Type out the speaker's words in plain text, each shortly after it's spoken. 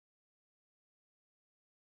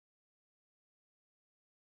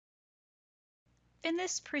In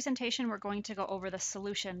this presentation, we're going to go over the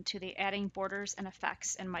solution to the adding borders and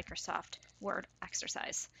effects in Microsoft Word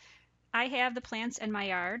exercise. I have the plants in my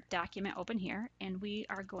yard document open here, and we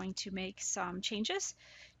are going to make some changes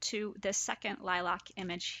to this second lilac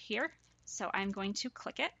image here. So I'm going to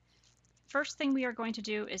click it. First thing we are going to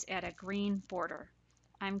do is add a green border.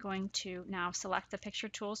 I'm going to now select the Picture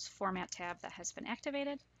Tools Format tab that has been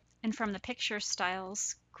activated. And from the Picture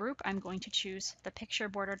Styles group, I'm going to choose the Picture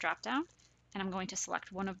Border dropdown, and I'm going to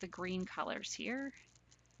select one of the green colors here.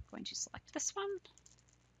 I'm going to select this one.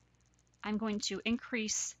 I'm going to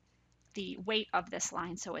increase the weight of this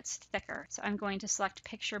line so it's thicker. So I'm going to select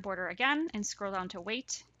Picture Border again and scroll down to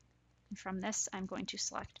Weight. And from this, I'm going to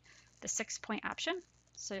select the 6-point option.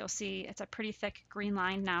 So you'll see it's a pretty thick green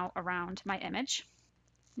line now around my image.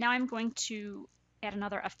 Now I'm going to add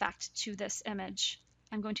another effect to this image.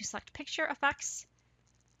 I'm going to select Picture Effects,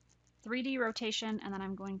 3D Rotation, and then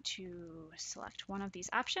I'm going to select one of these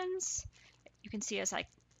options. You can see as I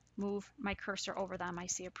move my cursor over them, I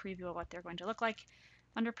see a preview of what they're going to look like.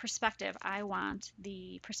 Under Perspective, I want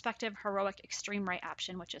the Perspective Heroic Extreme Right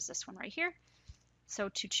option, which is this one right here. So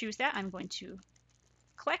to choose that, I'm going to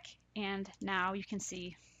click, and now you can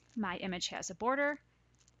see my image has a border,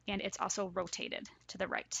 and it's also rotated to the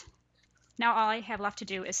right. Now all I have left to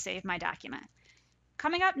do is save my document.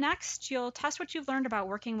 Coming up next, you'll test what you've learned about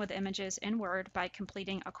working with images in Word by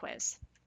completing a quiz.